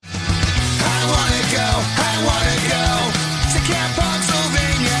I wanna go to Camp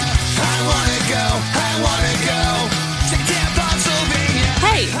Pennsylvania. I wanna go to Camp Pennsylvania.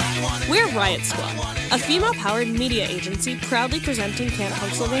 Hey, we're Riot Squad, a female-powered media agency proudly presenting Camp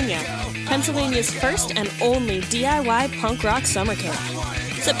Pennsylvania, Pennsylvania's first and only DIY punk rock summer camp.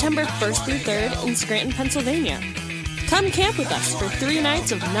 September 1st through 3rd in Scranton, Pennsylvania. Come camp with us for 3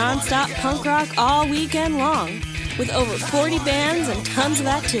 nights of non-stop punk rock all weekend long, with over 40 bands and tons of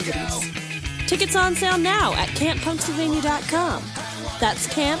activities. Tickets on sale now at camppunksylvania.com. That's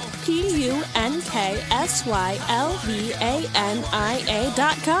camp,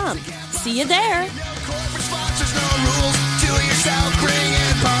 PUNKSYLVANIA.com. See you there. Corporate sponsors, no rules. Do it yourself,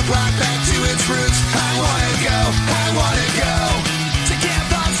 bringing punk rock back to its roots. I wanna go to Camp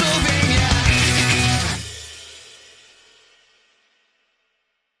Pennsylvania.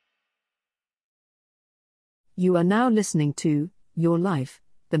 You are now listening to Your Life,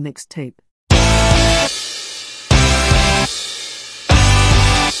 the Mixtape.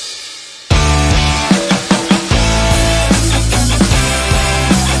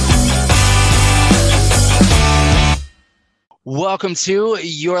 Welcome to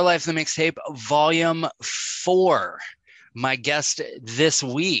Your Life, the Mixtape, Volume 4. My guest this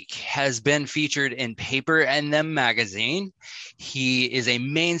week has been featured in Paper and Them magazine. He is a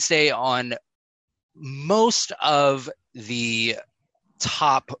mainstay on most of the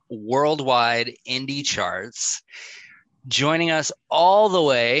top worldwide indie charts. Joining us all the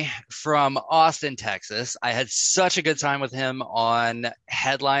way from Austin, Texas. I had such a good time with him on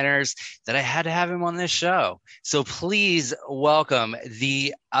Headliners that I had to have him on this show. So please welcome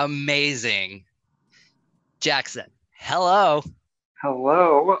the amazing Jackson. Hello.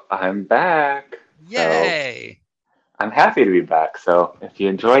 Hello, I'm back. Yay. So, I'm happy to be back. So if you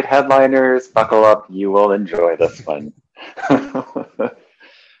enjoyed Headliners, buckle up. You will enjoy this one.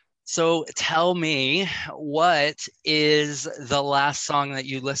 So tell me, what is the last song that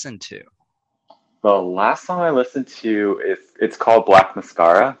you listened to? The last song I listened to it's called Black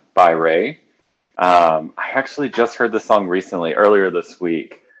Mascara by Ray. I actually just heard the song recently, earlier this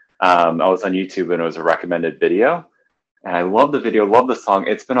week. I was on YouTube and it was a recommended video. And I love the video, love the song.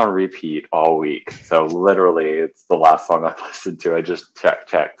 It's been on repeat all week. So literally, it's the last song I've listened to. I just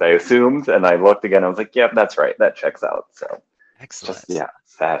checked. I assumed, and I looked again. I was like, yep, that's right. That checks out. So excellent. Just,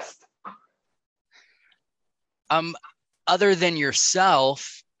 obsessed. Other than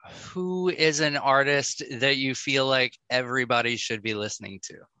yourself, who is an artist that you feel like everybody should be listening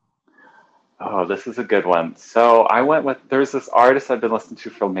to? Oh, this is a good one. So I went with, there's this artist I've been listening to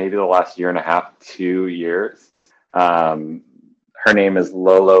for maybe the last year and a half, 2 years. Her name is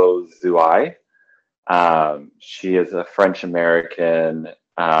Lolo Zouai. She is a French-American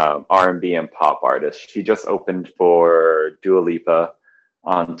R&B and pop artist. She just opened for Dua Lipa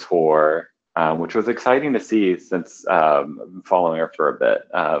on tour, which was exciting to see since I've been following her for a bit.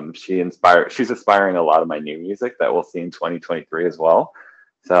 She's inspiring a lot of my new music that we'll see in 2023 as well.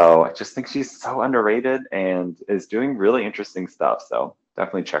 So I just think she's so underrated and is doing really interesting stuff. So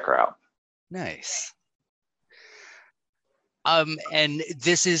definitely check her out. Nice. And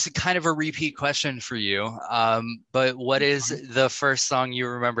this is kind of a repeat question for you. But what is the first song you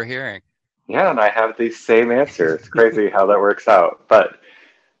remember hearing? Yeah, and I have the same answer. It's crazy how that works out. But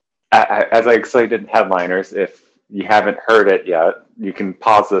as I explained in Headliners, if you haven't heard it yet, you can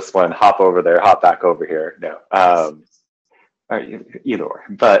pause this one, hop over there, hop back over here. No, either or.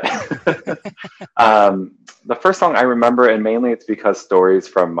 But the first song I remember, and mainly it's because stories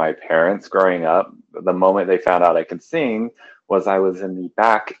from my parents growing up, the moment they found out I could sing was I was in the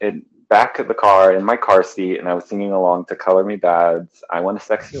back of the car in my car seat, and I was singing along to Color Me Bad's I Want to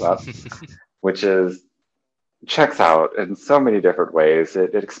Sex You Up, which checks out in so many different ways.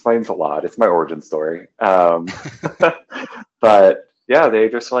 It explains a lot. It's my origin story. But yeah, they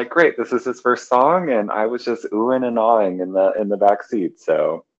just were like, great, this is his first song, and I was just oohing and awing in the back seat.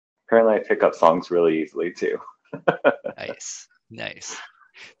 So apparently I pick up songs really easily too. Nice.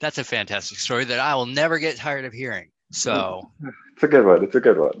 That's a fantastic story that I will never get tired of hearing. So it's a good one.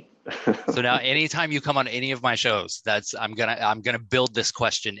 So now anytime you come on any of my shows, I'm gonna build this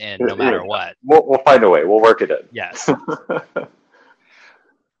question in no matter what. We'll find a way. We'll work it in. Yes.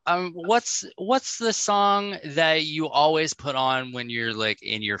 What's the song that you always put on when you're like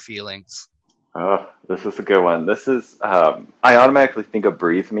in your feelings? Oh, this is a good one. This is I automatically think of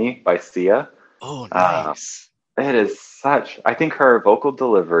Breathe Me by Sia. Oh, nice. It is I think her vocal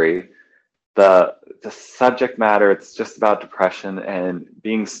delivery, the subject matter, it's just about depression and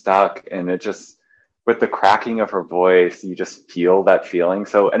being stuck, and it just with the cracking of her voice, you just feel that feeling.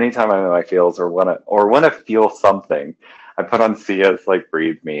 So anytime I'm in my feels or wanna feel something, I put on Sia's like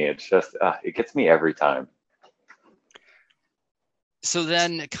 "Breathe Me." It's just it gets me every time. So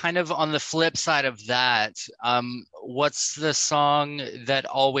then, kind of on the flip side of that, what's the song that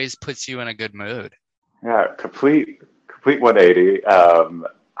always puts you in a good mood? Yeah, complete 180.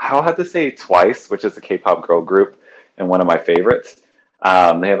 I'll have to say Twice, which is a K-pop girl group and one of my favorites. They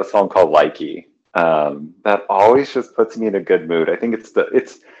have a song called Likey that always just puts me in a good mood. I think it's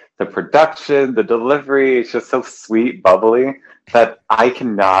the production, the delivery. It's just so sweet, bubbly that I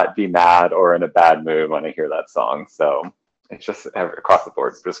cannot be mad or in a bad mood when I hear that song. So it's just across the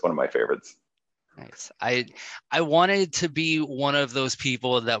board, just one of my favorites. Nice. I wanted to be one of those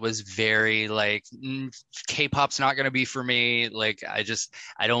people that was very like K-pop's not going to be for me. Like I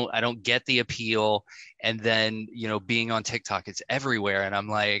don't get the appeal. And then, being on TikTok, it's everywhere and I'm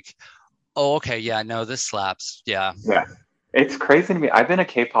like, "Oh, okay, yeah, no, this slaps." Yeah. Yeah, it's crazy to me. I've been a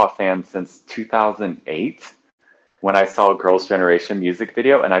K-pop fan since 2008 when I saw a Girls' Generation music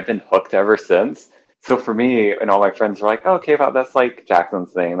video, and I've been hooked ever since. So for me, and all my friends were like, "Oh, K-pop, that's like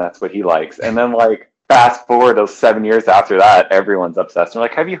Jackson's thing. That's what he likes." And then like fast forward those 7 years after that, everyone's obsessed. They're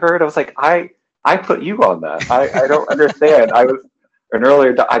like, "Have you heard?" I was like, I put you on that. I don't understand. I was an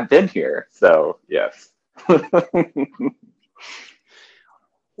earlier. I've been here, so yes.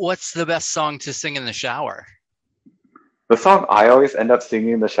 What's the best song to sing in the shower? The song I always end up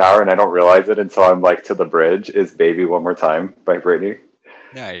singing in the shower, and I don't realize it until I'm like to the bridge, is "Baby One More Time" by Britney.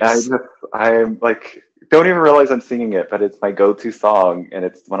 Nice. I'm like, don't even realize I'm singing it, but it's my go-to song, and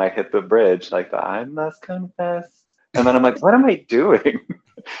it's when I hit the bridge, like the "I must confess," and then I'm like, what am I doing?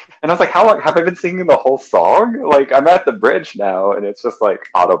 And I was like, how long have I been singing the whole song? Like I'm at the bridge now, and it's just like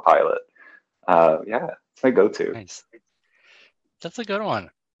autopilot. Yeah, it's my go-to. Nice. That's a good one.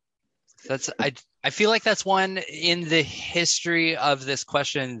 I feel like that's one in the history of this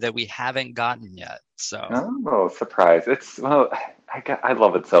question that we haven't gotten yet. So Oh, surprise! It's well, I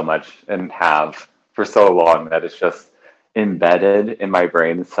love it so much and have for so long that it's just embedded in my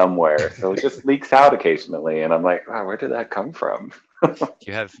brain somewhere. So it just leaks out occasionally, and I'm like, wow, where did that come from?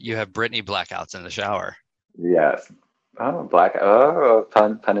 you have Britney blackouts in the shower. Yes. Oh, black. Oh,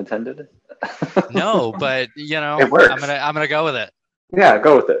 pun intended. No, but It works. I'm gonna go with it. Yeah,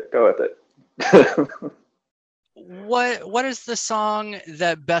 go with it. Go with it. What is the song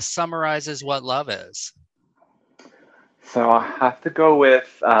that best summarizes what love is? So I have to go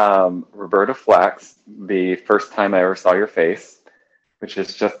with Roberta Flack's "The First Time I Ever Saw Your Face," which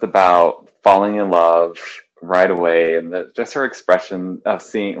is just about falling in love right away, and just her expression of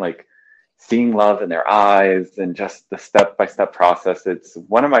seeing love in their eyes, and just the step-by-step process. It's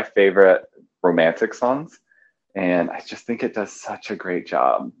one of my favorite romantic songs, and I just think it does such a great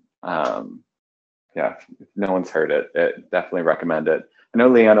job. Yeah, if no one's heard it, definitely recommend it. I know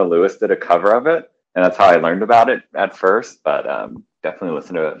Leanna Lewis did a cover of it, and that's how I learned about it at first, but definitely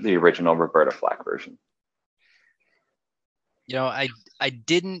listen to the original Roberta Flack version. I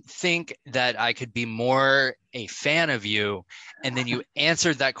didn't think that I could be more a fan of you, and then you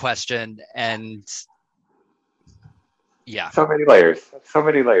answered that question, and yeah. So many layers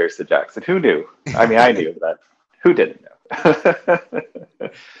to Jackson. Who knew? I mean, I knew that. Who didn't know?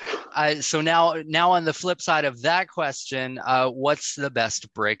 So now on the flip side of that question, what's the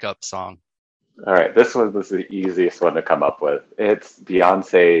best breakup song? All right, this was the easiest one to come up with. It's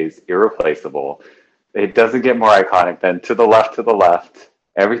Beyonce's "Irreplaceable." It doesn't get more iconic than "To the left,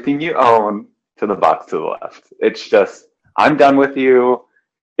 everything you own, to the box to the left." It's just, I'm done with you.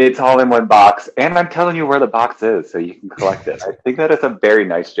 It's all in one box, and I'm telling you where the box is so you can collect it. I think that is a very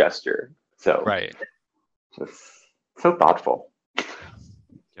nice gesture. So Right. just so thoughtful.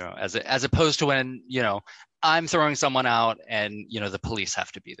 As opposed to when, I'm throwing someone out and, the police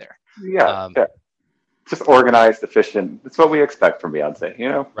have to be there. Yeah, yeah. Just organized, efficient. It's what we expect from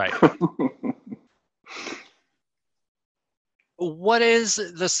Beyonce, Right. What is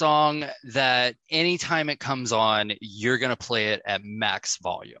the song that anytime it comes on, you're going to play it at max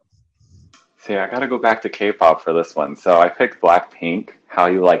volume? See, I got to go back to K-pop for this one. So I picked Blackpink, "How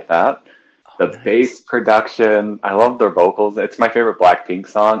You Like That." The Nice. bass production, I love their vocals. It's my favorite Blackpink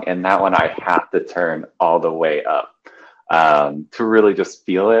song, and that one I have to turn all the way up to really just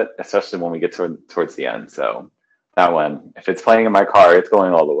feel it, especially when we get towards the end. So that one, if it's playing in my car, it's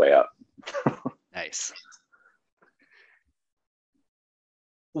going all the way up. Nice.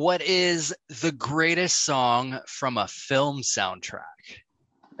 What is the greatest song from a film soundtrack?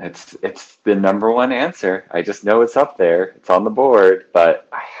 It's the number one answer. I just know it's up there. It's on the board, but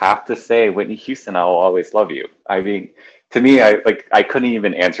I have to say Whitney Houston, "I Will Always Love You." I mean, To me, I couldn't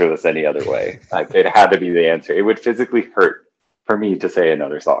even answer this any other way. It had to be the answer. It would physically hurt for me to say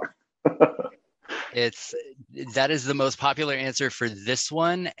another song. That is the most popular answer for this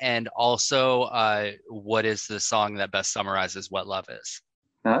one, and also what is the song that best summarizes what love is?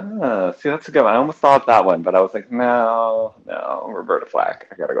 See, that's a good one. I almost thought that one, but I was like, no, Roberta Flack.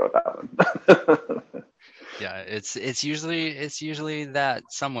 I gotta go with that one. Yeah, it's usually that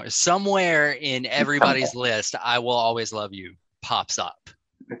somewhere in everybody's list, I Will Always Love You pops up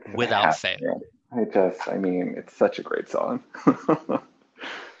without fail. I mean, it's such a great song.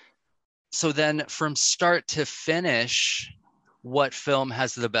 So then from start to finish, what film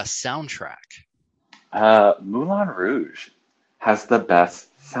has the best soundtrack? Moulin Rouge has the best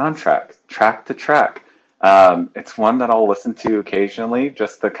soundtrack, track to track. It's one that I'll listen to occasionally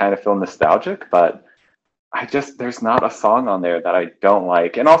just to kind of feel nostalgic, but there's not a song on there that I don't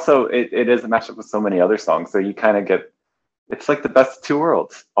like. And also it is a mashup with so many other songs. So you kind of it's like the best of two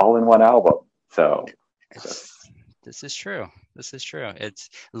worlds all in one album. So this is true. It's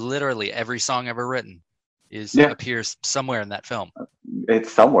literally every song ever written appears somewhere in that film.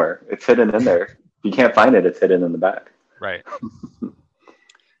 It's somewhere. It's hidden in there. If you can't find it, it's hidden in the back. Right.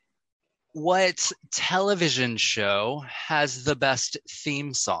 What television show has the best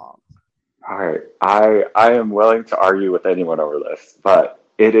theme song? All right. I am willing to argue with anyone over this, but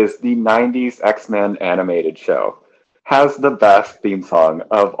it is the 90s X-Men animated show. Has the best theme song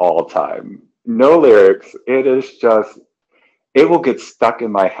of all time. No lyrics. It is just, it will get stuck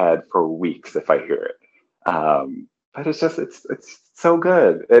in my head for weeks if I hear it. But it's so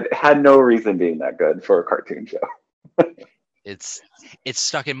good. It had no reason being that good for a cartoon show. It's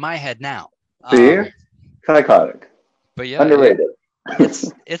stuck in my head now. See? It's iconic. But yeah, underrated.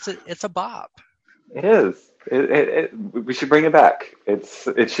 It's a bop. It is. We should bring it back.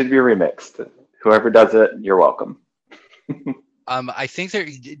 It should be remixed. Whoever does it, you're welcome. I think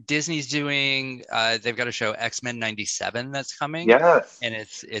Disney's doing. They've got a show X-Men '97 that's coming. Yes, and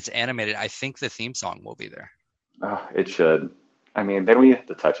it's animated. I think the theme song will be there. Oh, it should. I mean, then we have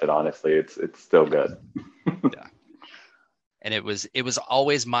to touch it. Honestly, it's still good. Yeah. And it was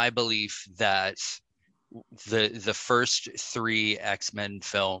always my belief that the first three X-Men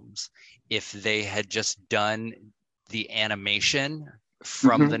films, if they had just done the animation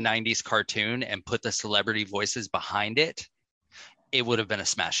from the 90s cartoon and put the celebrity voices behind it, it would have been a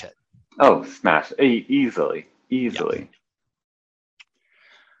smash hit. Oh, smash. Easily. Yeah.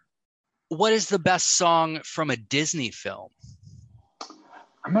 What is the best song from a Disney film?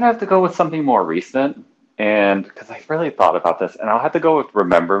 I'm going to have to go with something more recent. And because I really thought about this, and I'll have to go with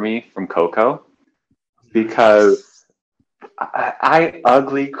Remember Me from Coco, because I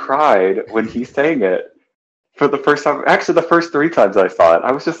ugly cried when he sang it for the first time. Actually, the first 3 times I saw it,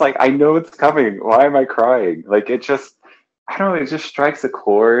 I was just like, I know it's coming. Why am I crying? Like, it just, I don't know, it just strikes a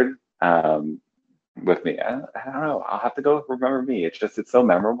chord with me. I don't know. I'll have to go with Remember Me. It's so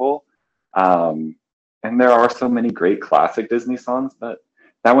memorable. And there are so many great classic Disney songs, but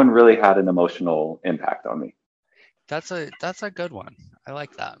that one really had an emotional impact on me. That's a good one. I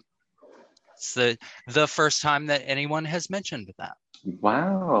like that. It's the first time that anyone has mentioned that.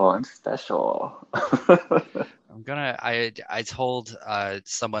 Wow, I'm special. I told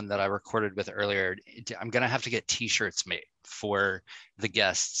someone that I recorded with earlier, I'm gonna have to get T-shirts made for the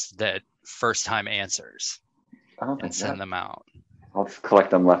guests that first time answers and send them out. I'll just collect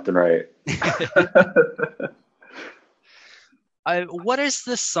them left and right. What is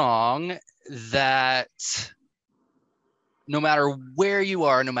the song that no matter where you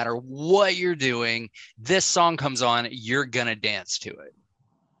are, no matter what you're doing, this song comes on, you're gonna dance to it?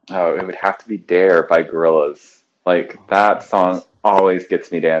 Oh, it would have to be Dare by Gorillaz. Like, that song always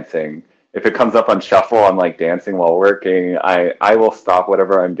gets me dancing. If it comes up on shuffle, I'm like dancing while working. I will stop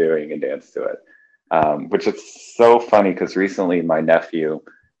whatever I'm doing and dance to it. Which is so funny because recently my nephew,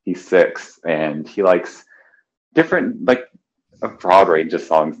 he's 6, and he likes different, like, a broad range of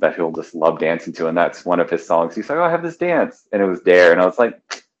songs that he'll just love dancing to, and that's one of his songs. He's like, "Oh, I have this dance," and it was Dare, and I was like,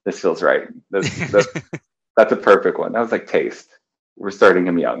 "This feels right. That's a perfect one." I was like, "Taste. We're starting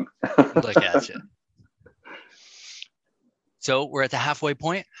him young." Look at you. So we're at the halfway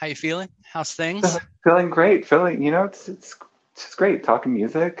point. How you feeling? How's things? Feeling great. It's just great talking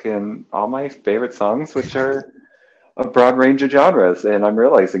music and all my favorite songs, which are a broad range of genres, and I'm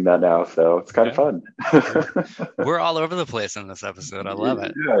realizing that now, so it's kind of fun. We're all over the place in this episode. I love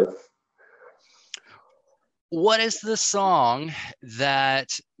it. Yes. What is the song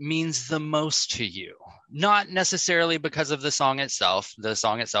that means the most to you? Not necessarily because of the song itself. The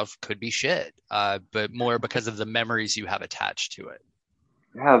song itself could be shit, but more because of the memories you have attached to it.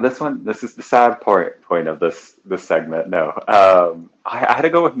 Yeah, this is the sad point of this segment. No, I had to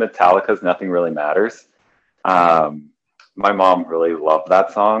go with Metallica's "Nothing Really Matters." Um, my mom really loved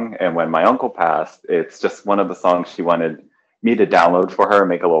that song, and when my uncle passed, it's just one of the songs she wanted me to download for her and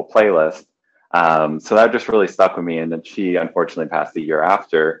make a little playlist. So that just really stuck with me, and then she unfortunately passed a year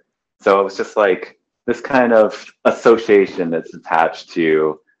after. So it was just like this kind of association that's attached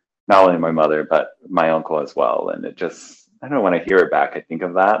to not only my mother but my uncle as well, and it just I don't know when I hear it back, I think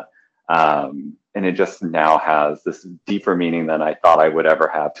of that. And it just now has this deeper meaning than I thought I would ever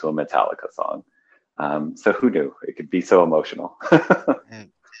have to a Metallica song. So who knew it could be so emotional? And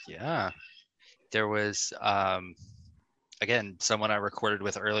yeah, there was again someone I recorded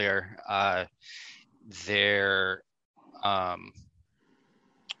with earlier. Their um,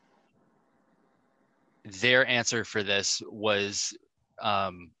 their answer for this was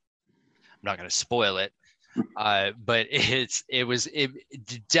I'm not going to spoil it, but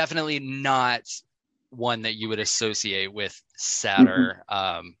it definitely not one that you would associate with sadder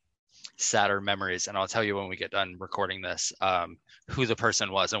memories. And I'll tell you when we get done recording this who the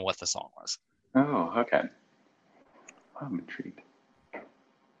person was and what the song was. Oh, okay. I'm intrigued.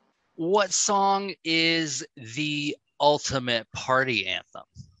 What song is the ultimate party anthem?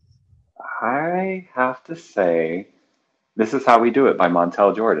 I have to say, "This Is How We Do It" by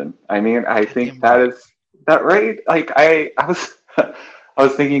Montel Jordan. I mean, I think Goddamn that right. is that right. Like I was, I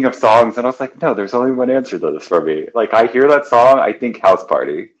was thinking of songs, and I was like, no, there's only one answer to this for me. Like I hear that song, I think house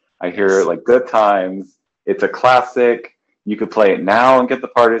party. I hear Yes. like good times. It's a classic. You could play it now and get the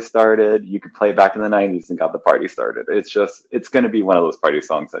party started. You could play it back in the '90s and got the party started. It's going to be one of those party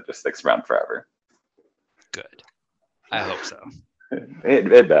songs that just sticks around forever. Good. I hope so.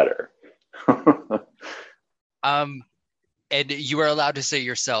 It better. Um, and you are allowed to say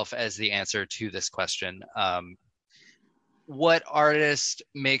yourself as the answer to this question. What artist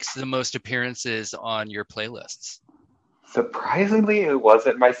makes the most appearances on your playlists? Surprisingly, it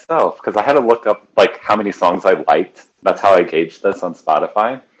wasn't myself because I had to look up like how many songs I liked. That's how I gauged this on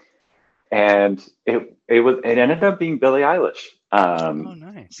Spotify, and it ended up being Billie Eilish. Oh,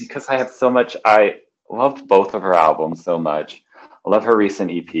 nice. Because I have so much. I loved both of her albums so much. I love her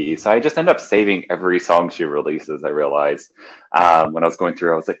recent EP, so I just end up saving every song she releases. I realized when I was going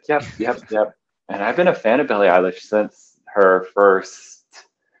through, I was like, yep, yep, yep. And I've been a fan of Billie Eilish since her first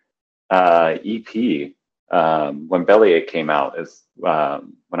EP. When Bellyache came out is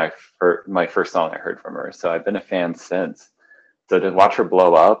when I heard my first song I heard from her. So I've been a fan since. So to watch her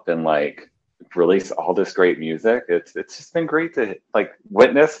blow up and like release all this great music, it's just been great to like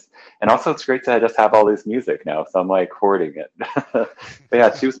witness, and also it's great to just have all this music now. So I'm like hoarding it. But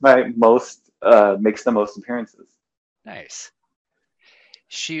yeah, she was my most makes the most appearances. Nice.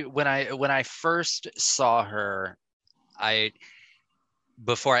 She when I first saw her, I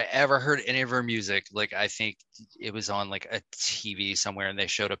before I ever heard any of her music, like I think it was on like a TV somewhere and they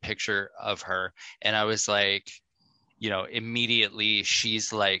showed a picture of her and I was like, immediately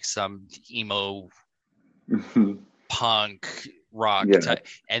she's like some emo punk rock Yeah. type.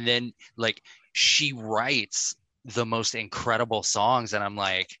 And then like she writes the most incredible songs and I'm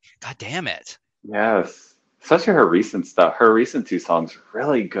like, God damn it. Yes. Especially her recent stuff. Her recent two songs are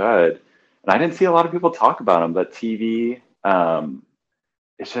really good. And I didn't see a lot of people talk about them, but TV,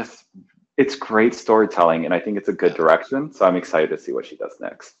 it's just, it's great storytelling. And I think it's a good direction. So I'm excited to see what she does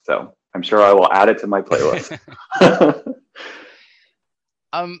next. So I'm sure I will add it to my playlist.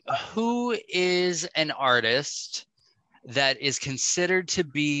 Who is an artist that is considered to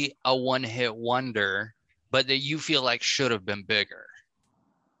be a one-hit wonder, but that you feel like should have been bigger?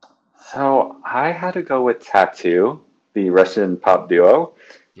 So I had to go with Tattoo, the Russian pop duo,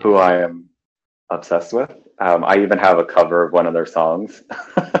 who Yeah. I am obsessed with. I even have a cover of one of their songs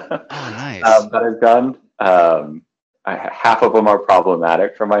Oh, nice. that I've done. Half of them are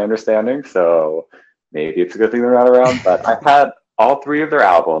problematic from my understanding, so maybe it's a good thing they're not around. But I've had all three of their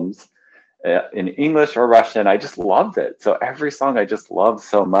albums in English or Russian. I just loved it. So every song I just loved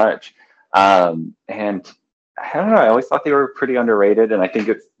so much. And I don't know, I always thought they were pretty underrated, and I think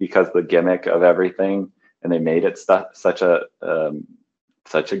it's because the gimmick of everything, and they made it such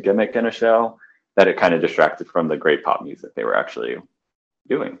a gimmick in a show that it kind of distracted from the great pop music they were actually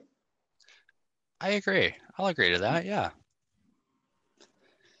doing. I agree. I'll agree to that. Yeah.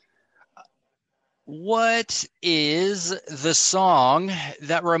 What is the song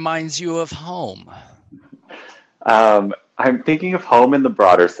that reminds you of home? I'm thinking of home in the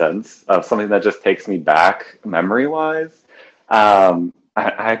broader sense of something that just takes me back memory wise.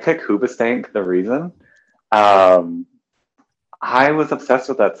 I pick Hoobastank, The Reason. Um, I was obsessed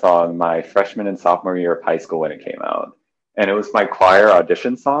with that song my freshman and sophomore year of high school when it came out. and it was my choir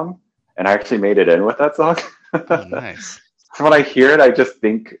audition song, and I actually made it in with that song. Oh, nice. So when I hear it, I just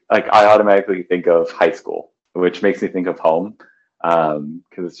think like I automatically think of high school, which makes me think of home.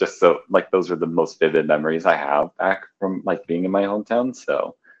 Because it's just so like those are the most vivid memories I have back from like being in my hometown.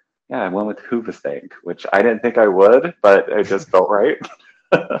 So yeah, I went with Hoobastank, which I didn't think I would, but it just felt right.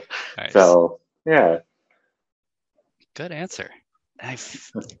 Nice. So yeah. Good answer.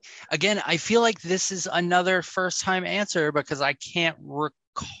 Again, I feel like this is another first time answer because I can't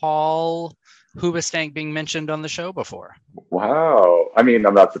recall Hoobastank being mentioned on the show before. Wow. I mean,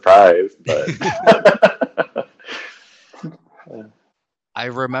 I'm not surprised, but I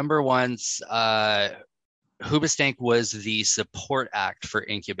remember once Hoobastank was the support act for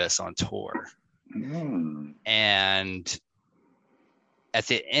Incubus on tour. And at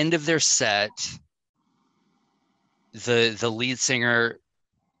the end of their set, the lead singer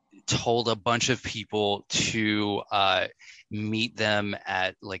told a bunch of people to meet them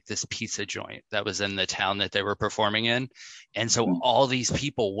at like this pizza joint that was in the town that they were performing in. And so all these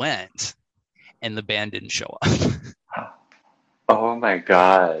people went and the band didn't show up. Oh my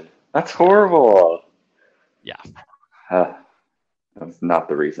God. That's horrible. Yeah. That's not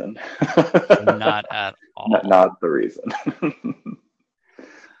the reason. Not at all. Not the reason.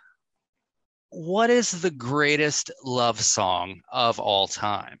 What is the greatest love song of all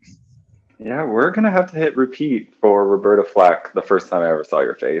time? Yeah, we're going to have to hit repeat for Roberta Flack, The First Time I Ever Saw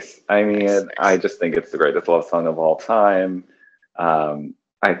Your Face. I mean, Nice. I just think it's the greatest love song of all time.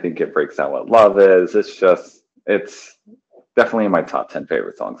 I think it breaks down what love is. It's definitely in my top 10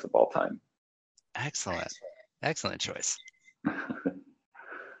 favorite songs of all time. Excellent. Excellent choice.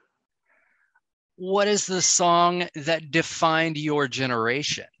 What is the song that defined your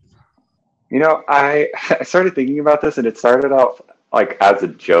generation? You know, I started thinking about this, and it started out like as a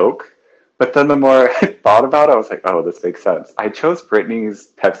joke, but then the more I thought about it, I was like, oh, this makes sense. I chose Britney's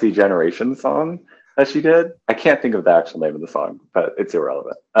Pepsi Generation song that she did. I can't think of the actual name of the song, but it's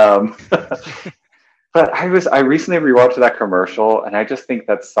irrelevant. But I recently rewatched that commercial, and I just think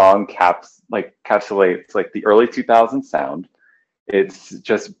that song encapsulates like the early 2000s sound. It's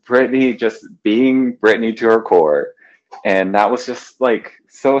just Britney just being Britney to her core. And that was just like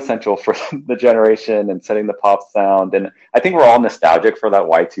so essential for the generation and setting the pop sound. And I think we're all nostalgic for that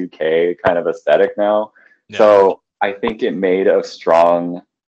Y2K kind of aesthetic now. Yeah. So I think it made a strong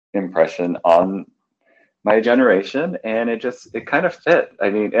impression on my generation, and it kind of fit. I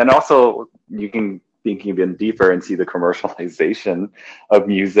mean, and also you can think even deeper and see the commercialization of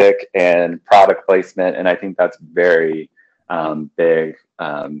music and product placement. And I think that's very big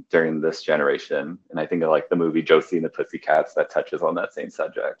during this generation. And I think of like the movie Josie and the Pussycats that touches on that same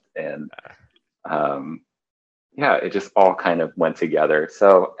subject. And yeah, it just all kind of went together.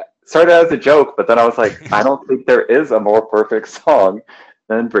 So it started as a joke, but then I was like, I don't think there is a more perfect song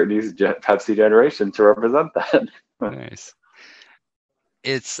than Britney's Pepsi Generation to represent that. Nice.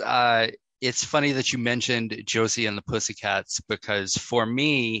 It's funny that you mentioned Josie and the Pussycats, because for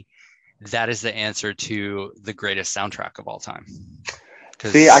me, that is the answer to the greatest soundtrack of all time.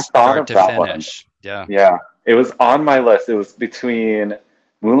 See, I thought of that one. Yeah. It was on my list. It was between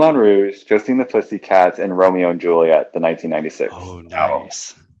Moulin Rouge, Josie and the Pussycats, and Romeo and Juliet, the 1996. Oh,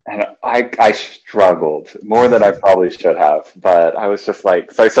 nice. And I struggled more than I probably should have, but I was just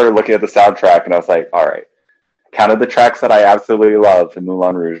like, so I started looking at the soundtrack, and I was like, all right, counted the tracks that I absolutely love, and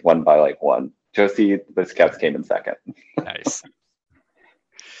Moulin Rouge won by like one. Josie, the Pussycats came in second. Nice.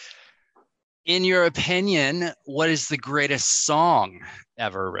 In your opinion, what is the greatest song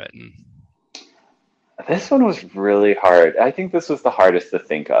ever written? This one was really hard. I think this was the hardest to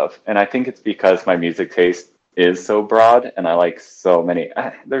think of. And I think it's because my music taste is so broad and I like so many.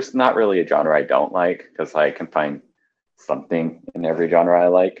 There's not really a genre I don't like, because I can find something in every genre I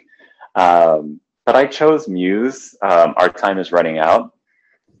like. But I chose Muse, Our Time Is Running Out,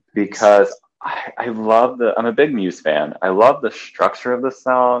 because I love I'm a big Muse fan. I love the structure of the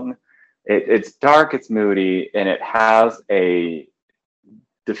song. It's dark, it's moody, and it has a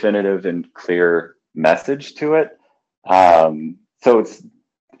definitive and clear message to it. So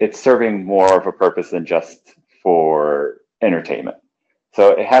it's serving more of a purpose than just for entertainment. So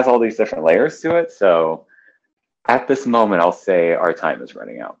it has all these different layers to it. So at this moment, I'll say Our Time Is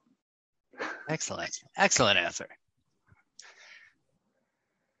Running Out. Excellent. Excellent answer.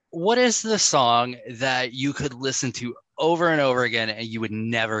 What is the song that you could listen to over and over again and you would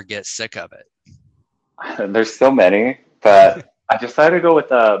never get sick of it? There's so many, but I decided to go with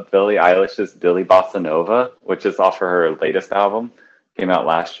Billie Eilish's Billy Bossa Nova, which is off of her latest album, came out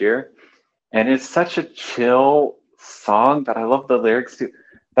last year. And it's such a chill song, but I love the lyrics too.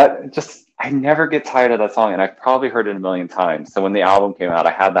 I never get tired of that song, and I've probably heard it a million times. So when the album came out,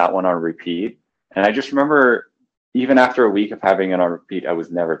 I had that one on repeat, and I just remember even after a week of having it on repeat, I was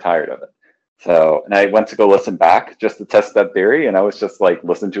never tired of it. So, and I went to go listen back just to test that theory, and I was just like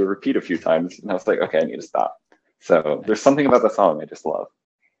listening to it repeat a few times, and I was like, okay, I need to stop. So there's something about the song I just love.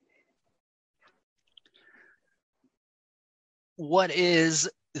 What is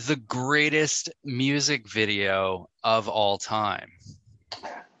the greatest music video of all time?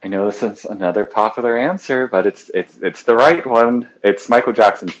 I know this is another popular answer, but it's the right one. It's Michael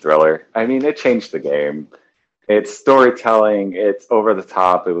Jackson's Thriller. I mean, it changed the game. It's storytelling. It's over the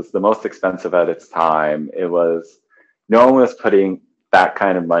top. It was the most expensive at its time. No one was putting that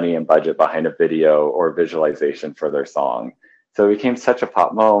kind of money and budget behind a video or visualization for their song. So it became such a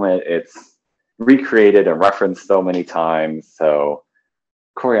pop moment. It's recreated and referenced so many times. So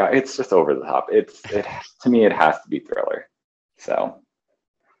Korea, it's just over the top. To me, it has to be Thriller. So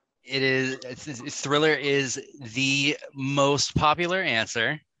Thriller is the most popular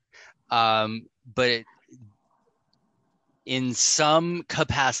answer, but in some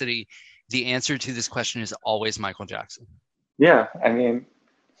capacity, the answer to this question is always Michael Jackson. Yeah, I mean,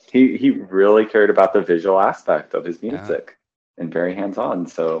 he really cared about the visual aspect of his music and very hands-on,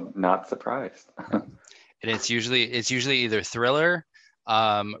 so not surprised. And it's usually either Thriller,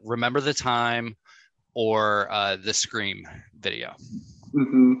 Remember the Time, or the Scream video.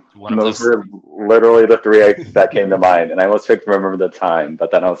 Mm-hmm. Those were literally the three that came to mind, and I almost picked Remember the Time,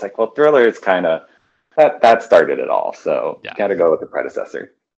 but then I was like, well, Thriller is kind of that started it all, so got to go with the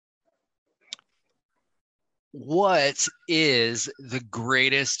predecessor. What is the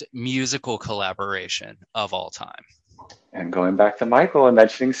greatest musical collaboration of all time? And going back to Michael and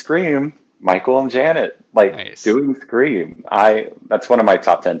mentioning Scream, Michael and Janet, doing Scream. That's one of my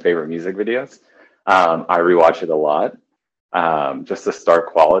top 10 favorite music videos. I rewatch it a lot. Just the star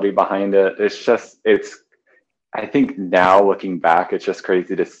quality behind it. I think now looking back, it's just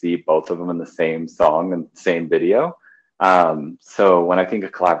crazy to see both of them in the same song and same video. So when I think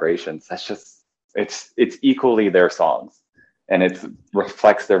of collaborations, it's equally their songs, and it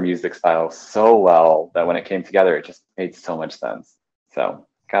reflects their music style so well that when it came together, it just made so much sense. So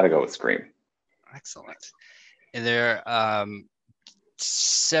gotta go with Scream. Excellent. And there,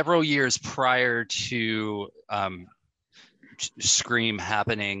 several years prior to Scream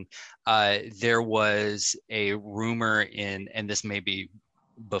happening, there was a rumor and this may be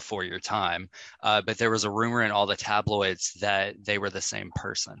before your time, but there was a rumor in all the tabloids that they were the same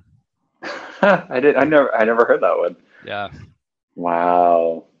person. I never heard that one. Yeah.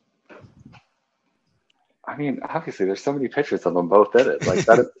 Wow. I mean, obviously, there's so many pictures of them both in it. Like,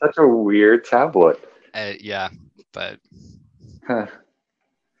 that is such a weird tabloid. Yeah, but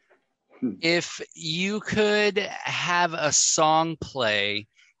if you could have a song play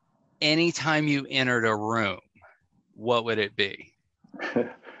anytime you entered a room, what would it be?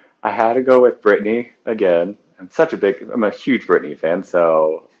 I had to go with Britney again. I'm a huge Britney fan,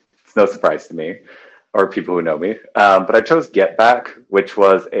 so it's no surprise to me, or people who know me. But I chose Get Back, which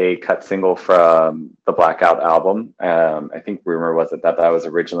was a cut single from the Blackout album. I think rumor was that was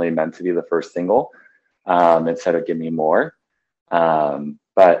originally meant to be the first single, instead of Give Me More.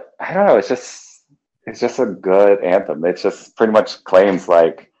 But I don't know, it's just a good anthem. It just pretty much claims,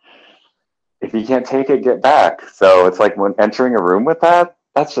 like, if you can't take it, get back. So it's like when entering a room with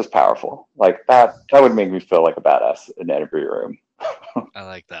that's just powerful. Like that would make me feel like a badass in every room. I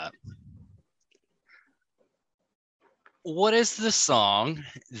like that. What is the song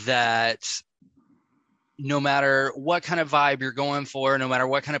that no matter what kind of vibe you're going for, no matter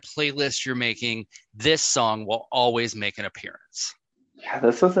what kind of playlist you're making, this song will always make an appearance? Yeah,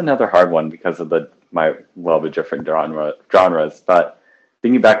 this was another hard one because of my different genres. But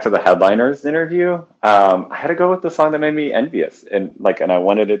thinking back to the Headliners interview, I had to go with the song that made me envious, and I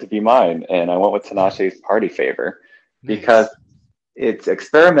wanted it to be mine, and I went with Tinashe's Party Favor because it's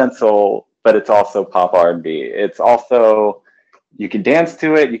experimental, but it's also pop R&B. It's also, you can dance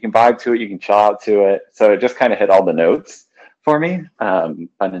to it, you can vibe to it, you can chill out to it. So it just kind of hit all the notes for me, pun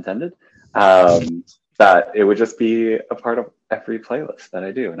intended. That it would just be a part of every playlist that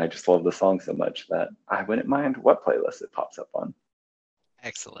I do. And I just love the song so much that I wouldn't mind what playlist it pops up on.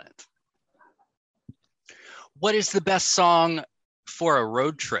 Excellent. What is the best song for a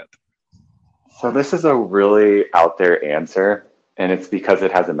road trip? So this is a really out there answer, and it's because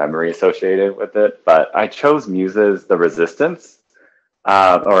it has a memory associated with it. But I chose Muse's The Resistance,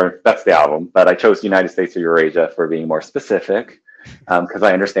 or that's the album, but I chose United States of Eurasia for being more specific, because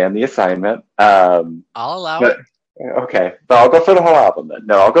I understand the assignment. I'll allow it. Okay, but I'll go for the whole album then.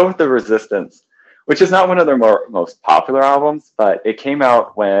 No, I'll go with The Resistance, which is not one of their most popular albums, but it came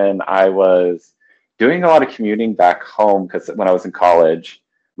out when I was doing a lot of commuting back home, because when I was in college,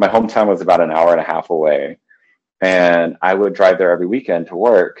 my hometown was about an hour and a half away, and I would drive there every weekend to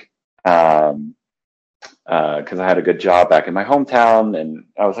work. Because I had a good job back in my hometown, and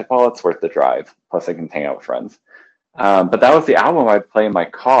I was like, well, it's worth the drive. Plus, I can hang out with friends. But that was the album I'd play in my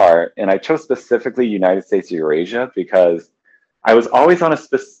car, and I chose specifically United States of Eurasia because I was always on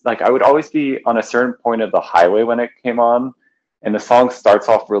I would always be on a certain point of the highway when it came on, and the song starts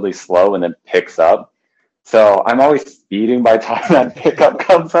off really slow and then picks up. So I'm always speeding by the time that pickup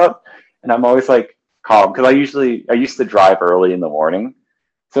comes up, and I'm always like calm because I used to drive early in the morning.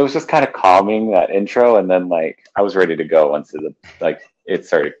 So it was just kind of calming, that intro, and then like I was ready to go once it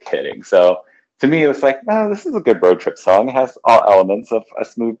started hitting. So to me, it was like, oh, this is a good road trip song. It has all elements of a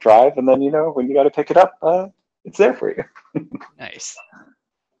smooth drive, and then when you got to pick it up, it's there for you. Nice.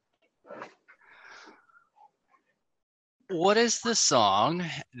 What is the song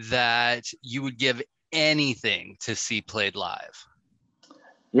that you would give anything to see played live?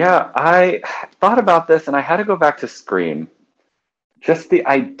 Yeah, I thought about this, and I had to go back to Scream. Just the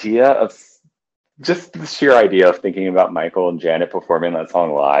sheer idea of thinking about Michael and Janet performing that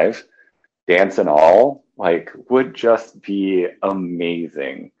song live, dance and all, like, would just be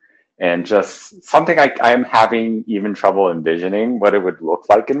amazing. And just something I'm having even trouble envisioning what it would look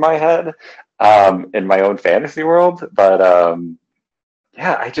like in my head, in my own fantasy world. But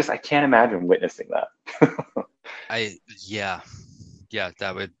yeah, I can't imagine witnessing that.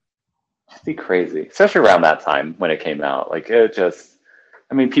 That would be crazy, especially around that time when it came out. Like,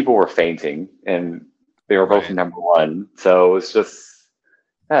 people were fainting, and they were both number one. So it was just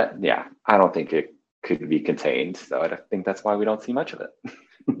that. Yeah, I don't think it could be contained. So I think that's why we don't see much of it.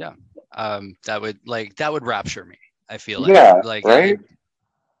 Yeah. That would rapture me. I feel like, yeah, like right.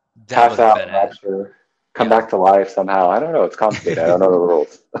 That pass out, rapture, come back to life somehow. I don't know. It's complicated. I don't know the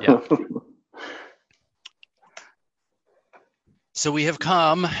rules. Yeah. So we have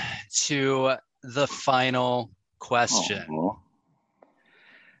come to the final question.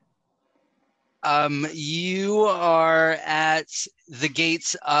 You are at the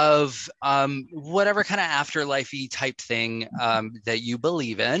gates of whatever kind of afterlife-y type thing that you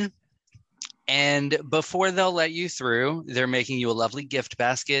believe in. And before they'll let you through, they're making you a lovely gift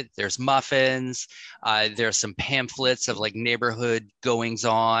basket. There's muffins. There's some pamphlets of like neighborhood goings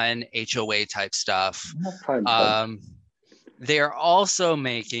on, HOA type stuff. They are also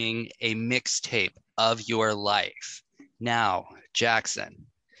making a mixtape of your life. Now, Jackson,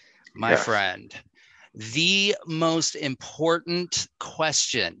 my friend, the most important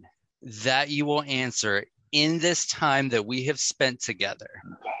question that you will answer in this time that we have spent together.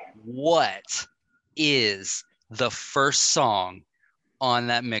 What is the first song on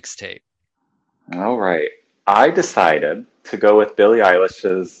that mixtape? All right. I decided to go with Billie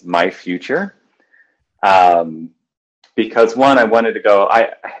Eilish's My Future. Because one, I wanted to go,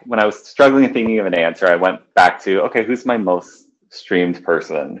 when I was struggling and thinking of an answer, I went back to, okay, who's my most streamed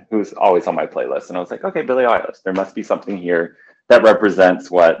person? Who's always on my playlist? And I was like, okay, Billie Eilish. There must be something here that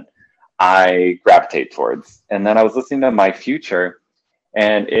represents what I gravitate towards. And then I was listening to My Future,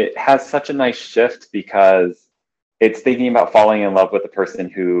 and it has such a nice shift because it's thinking about falling in love with the person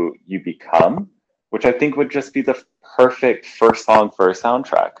who you become, which I think would just be the perfect first song for a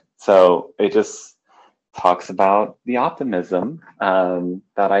soundtrack. So it just talks about the optimism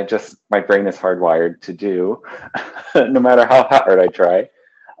that my brain is hardwired to do, no matter how hard I try.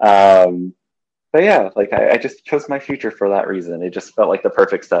 But yeah, like I just chose My Future for that reason. It just felt like the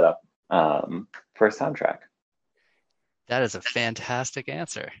perfect setup for a soundtrack. That is a fantastic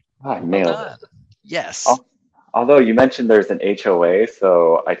answer. I nailed it. Yes. Although you mentioned there's an HOA,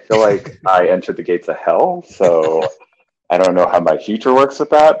 so I feel like I entered the gates of hell. So I don't know how My Future works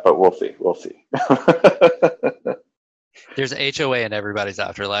with that, but we'll see. We'll see. There's an HOA in everybody's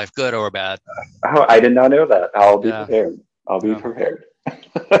afterlife, good or bad. Oh, I did not know that. I'll be prepared. I'll be prepared.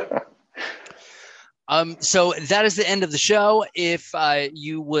 So that is the end of the show. If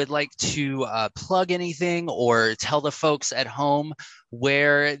you would like to plug anything or tell the folks at home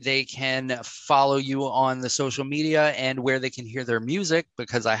where they can follow you on the social media and where they can hear their music,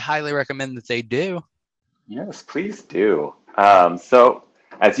 because I highly recommend that they do. Yes, please do. So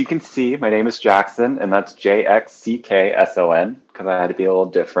as you can see, my name is Jackson, and that's JXCKSON, because I had to be a little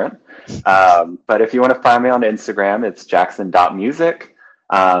different. But if you want to find me on Instagram, it's jackson.music.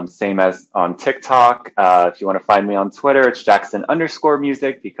 Same as on TikTok. If you want to find me on Twitter, it's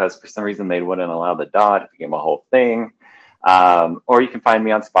Jackson_music, because for some reason they wouldn't allow the dot. It became a whole thing. Or you can find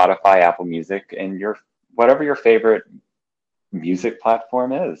me on Spotify, Apple Music, and whatever your favorite music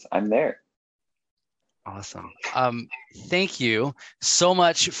platform is. I'm there. Awesome. Thank you so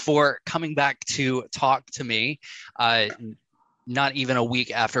much for coming back to talk to me. Not even a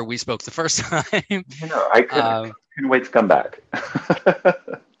week after we spoke the first time. I couldn't wait to come back.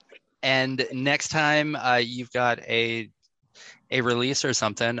 And next time you've got a release or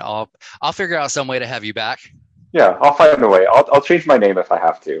something, I'll figure out some way to have you back. Yeah, I'll find a way. I'll change my name if I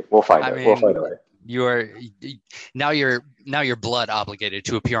have to. We'll find it. We'll find a way. You're blood obligated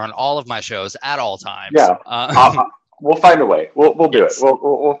to appear on all of my shows at all times. Yeah, we'll find a way. We'll do it.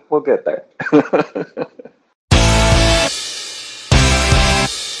 We'll get there.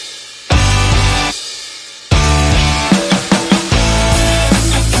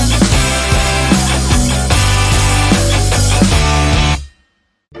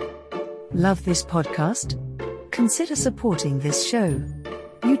 Love this podcast? Consider supporting this show.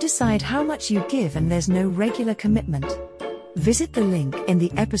 You decide how much you give and there's no regular commitment. Visit the link in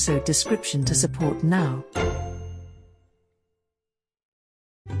the episode description to support now.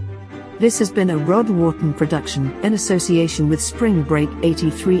 This has been a Rod Wharton production in association with Spring Break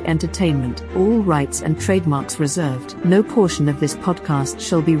 83 Entertainment. All rights and trademarks reserved. No portion of this podcast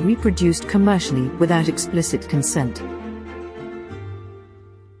shall be reproduced commercially without explicit consent.